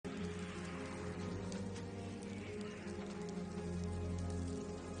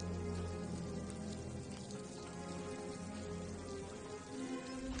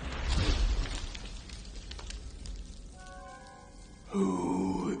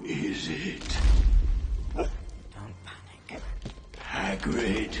is it? Don't panic.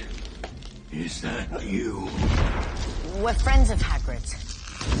 Hagrid, is that you? We're friends of Hagrid's.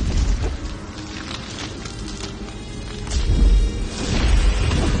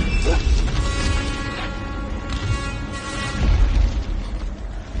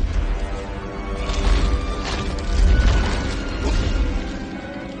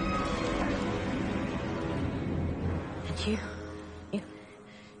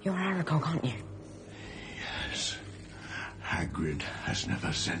 You're Aragog, aren't you? Yes. Hagrid has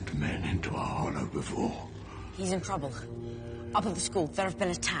never sent men into our hollow before. He's in trouble. Up at the school, there have been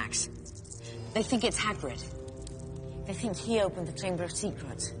attacks. They think it's Hagrid. They think he opened the Chamber of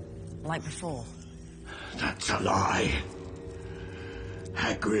Secrets, like before. That's a lie.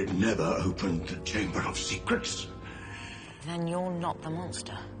 Hagrid never opened the Chamber of Secrets. Then you're not the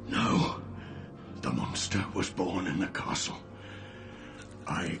monster. No. The monster was born in the castle.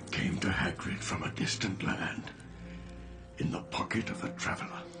 I came to Hagrid from a distant land, in the pocket of a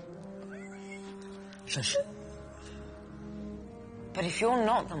traveller. Shush. But if you're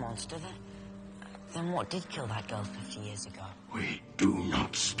not the monster, then what did kill that girl 50 years ago? We do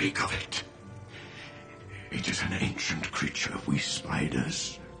not speak of it. It is an ancient creature we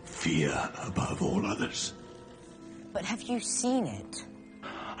spiders fear above all others. But have you seen it?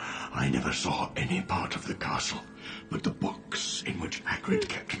 I never saw any part of the castle but the books in which Hagrid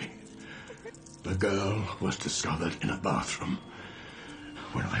kept me. The girl was discovered in a bathroom.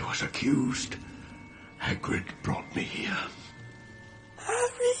 When I was accused, Hagrid brought me here.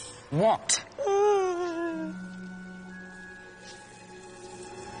 Harry! What?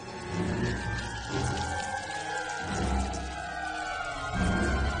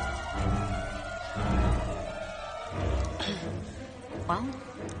 Well,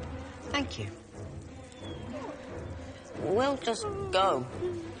 thank you. We'll just go.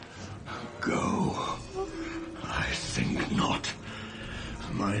 Go? I think not.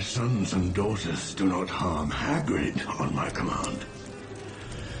 My sons and daughters do not harm Hagrid on my command.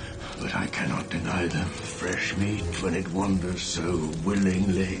 But I cannot deny them fresh meat when it wanders so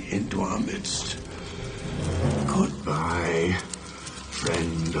willingly into our midst. Goodbye,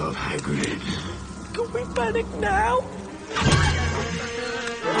 friend of Hagrid. Can we panic now?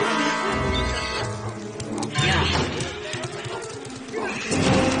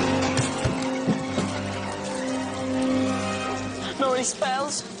 Not any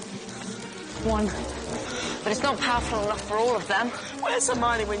spells? One. But it's not powerful enough for all of them. Where's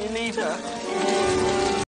Hermione when you need her?